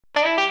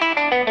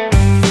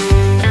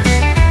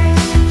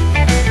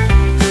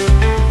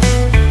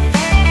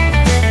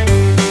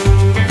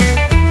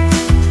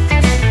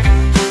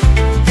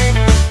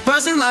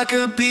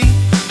like a beat,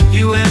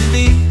 you and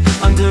me,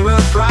 under a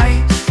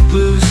bright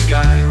blue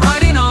sky,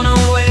 riding on a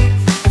wave,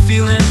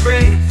 feeling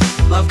brave.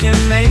 Love can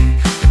make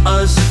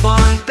us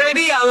fun.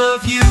 Baby, I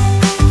love you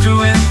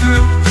through and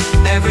through,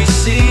 every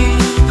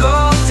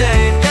single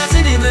day.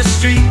 Dancing in the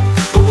street,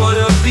 but what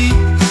a beat,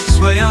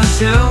 sway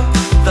until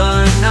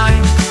the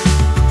night.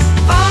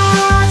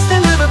 Hearts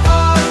that never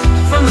part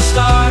from the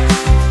start,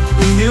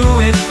 we knew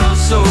it felt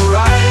so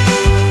right.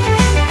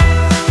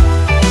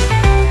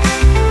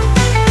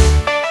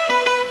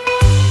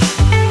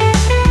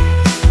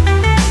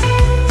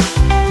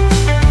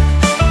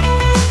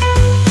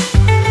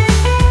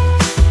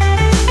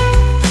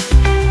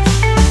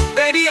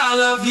 I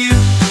love you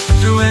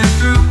through and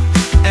through,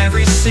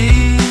 every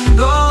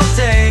single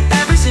day,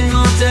 every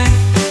single day.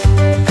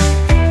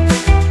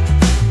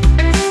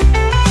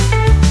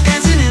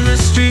 Dancing in the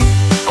street,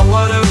 oh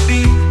what a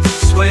beat,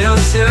 sway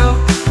until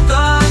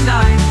the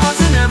night. Hearts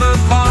that never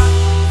part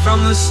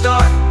from the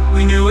start,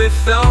 we knew it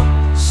felt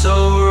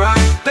so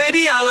right.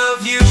 Baby, I love you